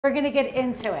We're going to get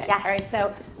into it. Yes. All right,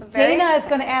 so Very Dana is excited.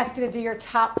 going to ask you to do your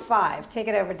top 5. Take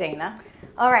it over, Dana.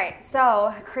 All right,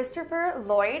 so Christopher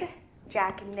Lloyd,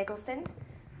 Jack Nicholson,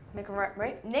 Rick Moranis,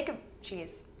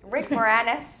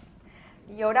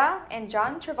 Yoda, and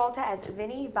John Travolta as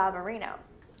Vinnie Barbarino.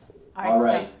 All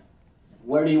right.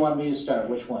 Where do you want me to start?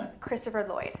 Which one? Christopher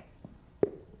Lloyd.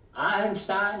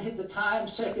 Einstein hit the time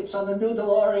circuits on the new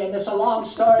DeLorean. It's a long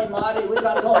story, Marty. We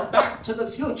gotta go back to the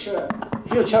future.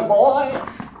 Future boy.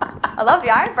 I love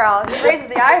the eyebrow. He raises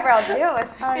the eyebrow too.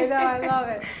 I know, I love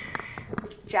it.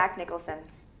 Jack Nicholson.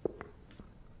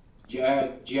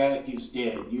 Jack is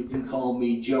dead. You can call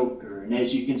me Joker. And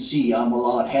as you can see, I'm a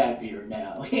lot happier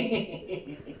now.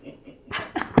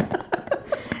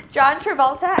 John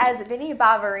Travolta as Vinnie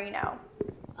Barbarino.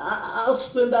 I'll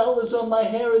spend hours on my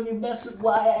hair and you mess it.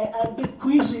 Why? I get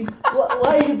queasy.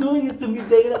 Why are you doing it to me,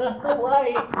 Dana?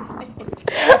 Why?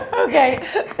 Okay,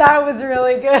 that was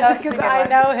really good because I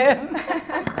know him.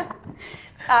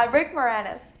 Rick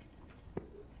Moranis.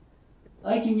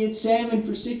 I can get salmon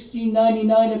for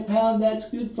 $16.99 a pound.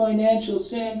 That's good financial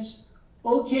sense.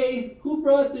 Okay, who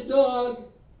brought the dog?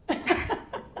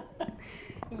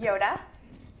 Yoda.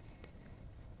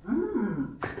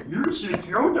 You said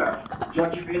Yoda.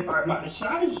 Judge me by my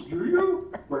size, do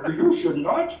you? Well, you should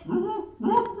not.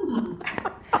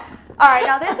 All right,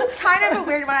 now this is kind of a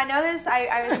weird one. I know this,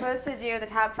 I was supposed to do the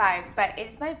top 5, but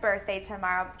it's my birthday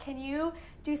tomorrow. Can you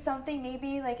do something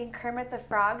maybe like in Kermit the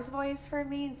Frog's voice for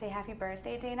me and say happy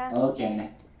birthday, Dana? Okay.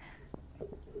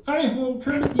 Hi, home,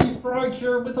 Kermit the Frog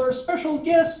here with our special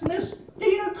guest, Miss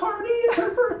Dewedoff-Carney. It's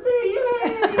her birthday,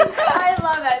 yay! I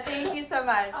love that. Thank you so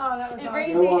much. Oh, that was it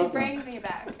awesome. brings me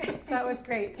back. That was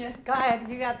great. Yes. Go ahead,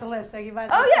 you got the list, so you might.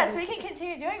 Oh yeah, so we can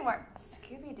continue doing more.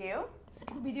 Scooby-Doo.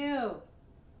 Scooby-Doo.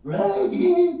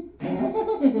 Raggy,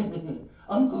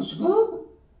 Uncle Scoob.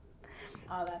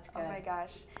 Oh, that's good. Oh my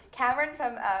gosh. Cameron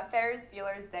from Ferris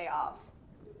Bueller's Day Off.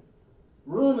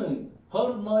 Running,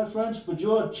 pardon my French, but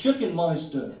you're a chicken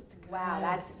meister. Wow,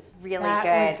 that's really That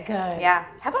good. was good. Yeah.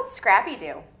 How about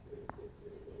Scrappy-Doo?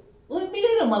 Let me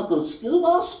hit him, Uncle Scoob.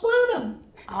 I'll split him.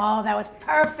 Oh, that was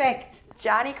perfect.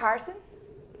 Johnny Carson?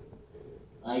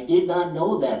 I did not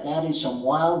know that. That is some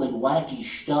wild and wacky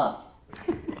stuff.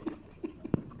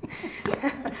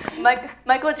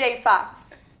 Michael J. Fox.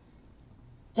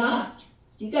 Doc,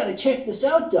 you gotta check this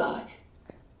out, Doc.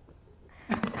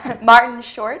 Martin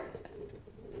Short.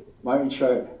 Martin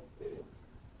Short.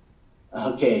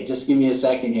 Okay, just give me a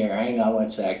second here. Hang on one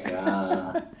sec.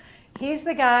 He's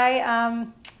the guy.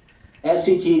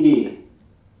 SCTV.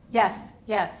 Yes.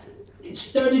 It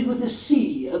started with a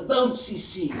C, a bouncy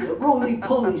C, a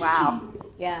roly-poly Wow. C.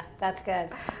 Yeah, that's good.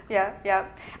 Yeah.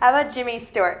 How about Jimmy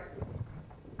Stewart?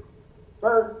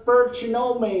 Bert, you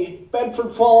know me.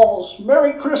 Bedford Falls.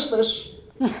 Merry Christmas.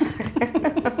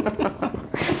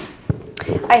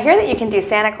 I hear that you can do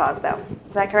Santa Claus, though.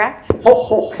 Is that correct? Ho,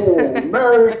 ho, ho.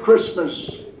 Merry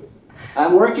Christmas.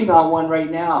 I'm working on one right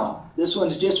now. This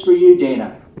one's just for you,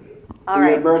 Dana. All for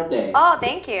right. your birthday. Oh,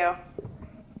 thank you.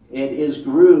 It is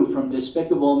Gru from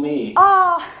Despicable Me.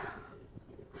 Oh.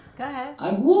 Go ahead.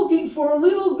 I'm looking for a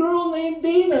little girl named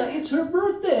Dana. It's her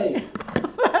birthday.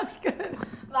 That's good.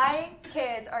 My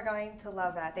kids are going to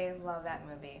love that. They love that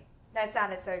movie. That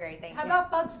sounded so great. Thank How you. about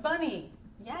Bugs Bunny?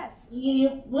 Yes.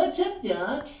 Yeah, what's up,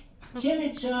 Doc?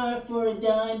 Carrots are for a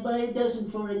dime, buy a dozen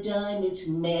for a dime. It's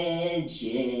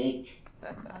magic.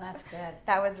 Oh, that's good.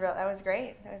 That was real. That was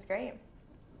great. That was great.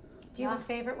 Do you have a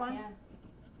favorite one? Yeah.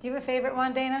 Do you have a favorite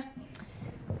one, Dana?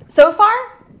 So far,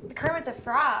 Kermit the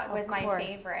Frog was Of my course.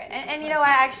 favorite. And you know, I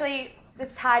actually,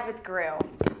 it's tied with Gru.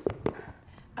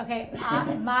 Okay,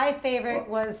 my favorite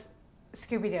was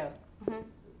Scooby-Doo. Mm-hmm.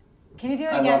 Can you do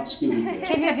it I again? love Scooby-Doo.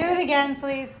 Can you do it again,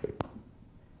 please?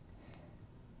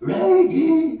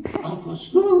 Raggy, Uncle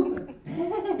Scoob.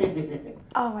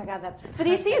 Oh my God, that's. But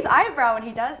you see his eyebrow when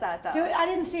he does that, though. Do it. I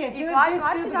didn't see it. Do it. Watch Do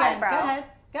Scoob his again. eyebrow. Go ahead.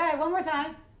 Go ahead. One more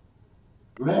time.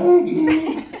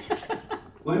 Raggy,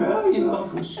 where are you,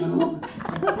 Uncle Scoob?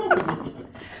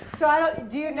 So I don't.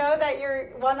 Do you know that your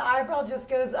one eyebrow just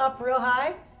goes up real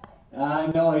high?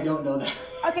 No, I don't know that.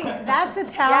 Okay, that's a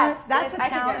talent. Yes, that's I a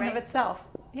can do it, talent in right? of itself.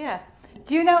 Yeah.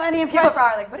 Do you know any People impressions?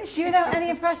 are like, what is Do she you know doing? any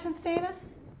impressions, Dana?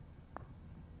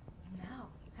 No.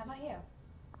 How about you?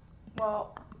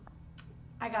 Well,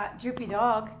 I got Droopy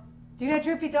Dog. Do you know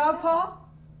Droopy Dog, Paul?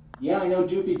 Yeah, I know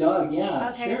Droopy Dog. Yeah,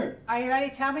 Okay. sure. Are you ready?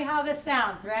 Tell me how this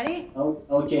sounds. Ready? Oh,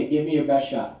 okay, give me your best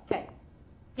shot. Okay.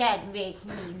 That makes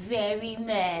me very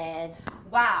mad.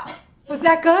 Wow. Was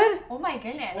that good? Oh my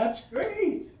goodness. That's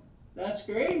great. That's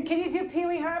great. Can you do Pee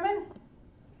Wee Herman?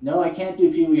 No, I can't do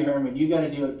Pee Wee Herman. You got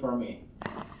to do it for me.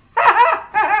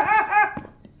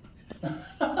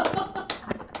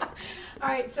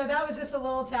 right, so that was just a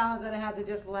little talent that I had to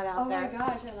just let out there. Oh my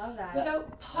gosh, I love that. So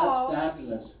Paul, That's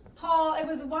fabulous. Paul, it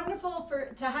was wonderful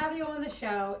to have you on the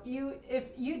show. If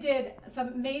you did some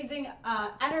amazing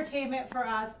entertainment for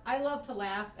us. I love to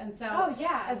laugh, and so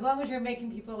as long as you're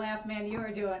making people laugh, man, you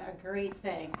are doing a great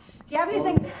thing. Do you have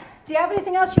anything? Do you have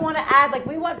anything else you want to add? Like,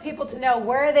 we want people to know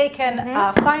where they can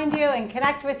find you and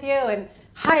connect with you and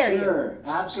hire you. Sure,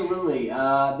 absolutely.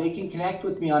 They can connect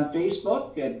with me on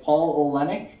Facebook at Paul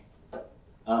Oleynick,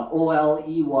 Oleynick,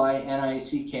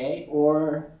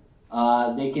 or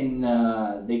they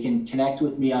can connect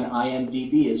with me on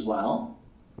IMDb as well,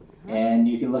 and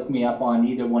you can look me up on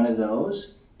either one of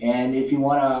those. And if you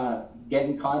want to get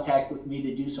in contact with me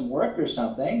to do some work or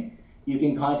something, you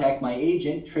can contact my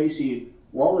agent, Tracy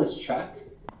Wallace-Chuck,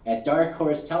 at Dark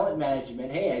Horse Talent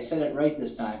Management. Hey, I said it right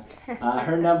this time.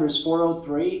 Her number is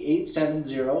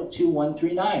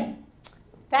 403-870-2139.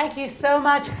 Thank you so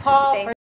much, Paul.